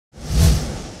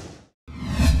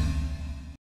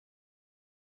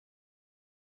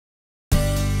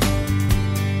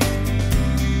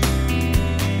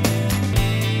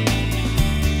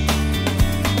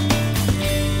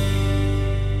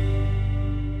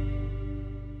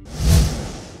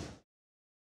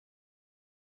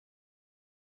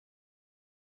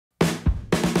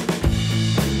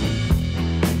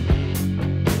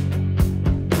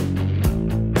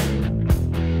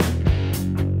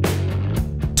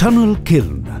Tunnel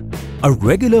kiln, a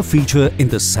regular feature in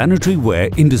the sanitary ware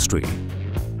industry.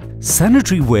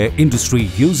 Sanitary ware industry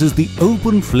uses the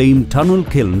open flame tunnel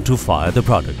kiln to fire the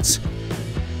products.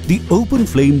 The open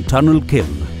flame tunnel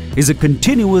kiln is a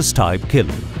continuous type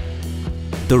kiln.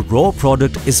 The raw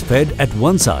product is fed at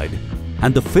one side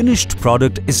and the finished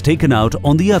product is taken out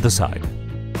on the other side.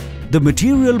 The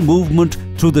material movement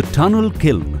through the tunnel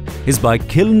kiln is by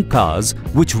kiln cars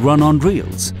which run on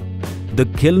rails. The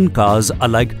kiln cars are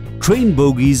like train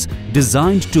bogies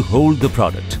designed to hold the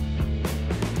product.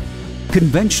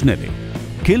 Conventionally,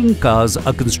 kiln cars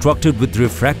are constructed with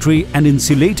refractory and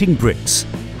insulating bricks.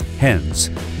 Hence,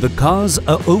 the cars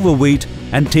are overweight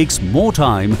and takes more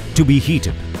time to be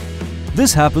heated.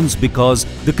 This happens because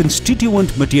the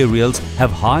constituent materials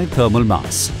have high thermal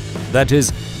mass. That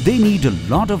is, they need a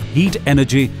lot of heat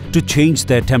energy to change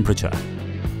their temperature.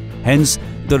 Hence,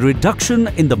 the reduction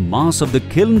in the mass of the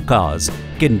kiln cars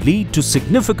can lead to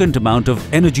significant amount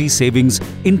of energy savings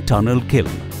in tunnel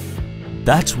kiln.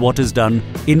 That's what is done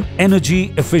in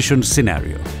energy efficient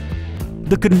scenario.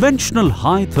 The conventional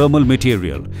high thermal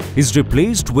material is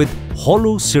replaced with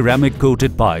hollow ceramic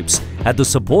coated pipes at the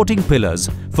supporting pillars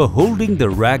for holding the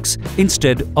racks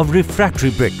instead of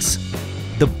refractory bricks.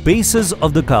 The bases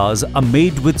of the cars are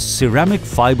made with ceramic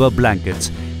fiber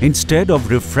blankets instead of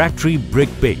refractory brick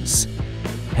base.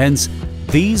 Hence,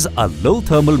 these are low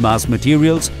thermal mass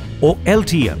materials or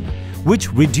LTM,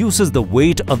 which reduces the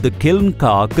weight of the kiln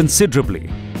car considerably.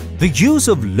 The use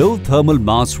of low thermal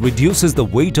mass reduces the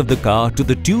weight of the car to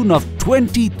the tune of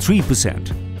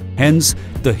 23%. Hence,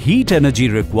 the heat energy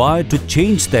required to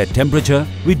change their temperature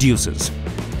reduces.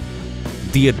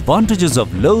 The advantages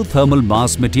of low thermal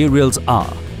mass materials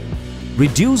are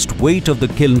reduced weight of the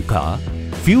kiln car,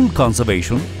 fuel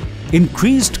conservation,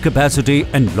 increased capacity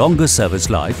and longer service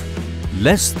life,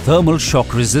 less thermal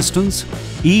shock resistance,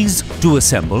 ease to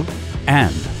assemble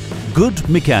and good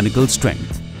mechanical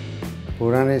strength.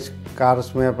 पुरानी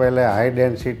cars में पहले high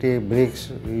density BRICS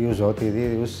use होती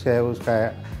थी, उससे उसका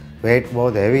wait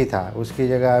बहुत heavy था। उसकी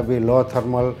जगह अभी लो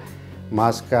थर्मल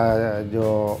मास का जो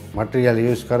मटेरियल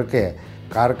यूज़ करके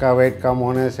कार का वेट कम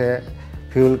होने से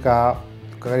फ्यूल का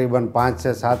करीबन 5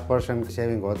 से 7%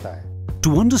 सेविंग होता है।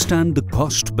 To understand the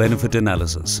cost-benefit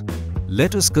analysis,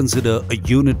 let us consider a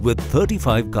unit with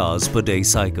 35 cars per day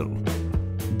cycle.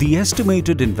 The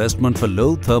estimated investment for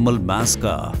low thermal mass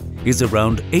car is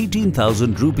around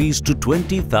 18,000 rupees to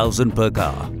 20,000 per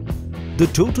car. The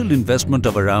total investment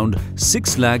of around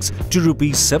 6 lakhs to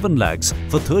rupees 7 lakhs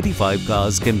for 35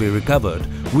 cars can be recovered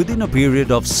within a period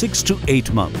of 6 to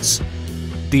 8 months.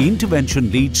 The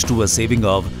intervention leads to a saving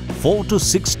of 4 to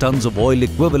 6 tons of oil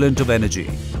equivalent of energy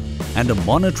and a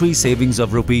monetary savings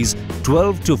of rupees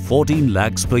 12 to 14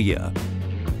 lakhs per year.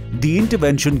 The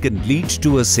intervention can lead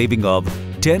to a saving of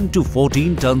 10 to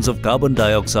 14 tons of carbon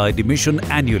dioxide emission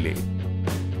annually.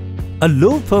 A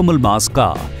low thermal mass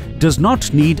car does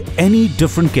not need any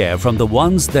different care from the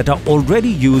ones that are already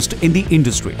used in the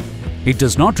industry. It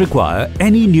does not require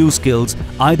any new skills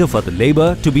either for the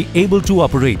labor to be able to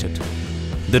operate it.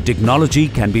 The technology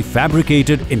can be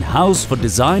fabricated in-house for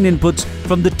design inputs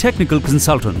from the technical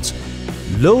consultants.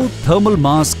 Low thermal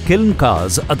mass kiln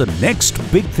cars are the next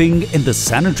big thing in the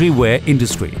sanitary ware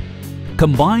industry.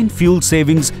 Combine fuel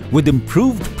savings with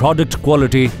improved product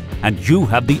quality and you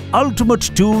have the ultimate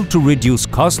tool to reduce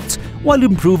costs while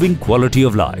improving quality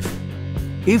of life.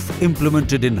 If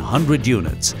implemented in 100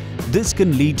 units, this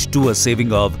can lead to a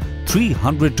saving of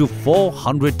 300 to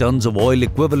 400 tons of oil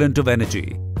equivalent of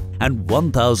energy and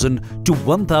 1,000 to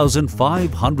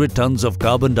 1,500 tons of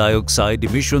carbon dioxide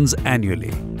emissions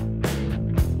annually.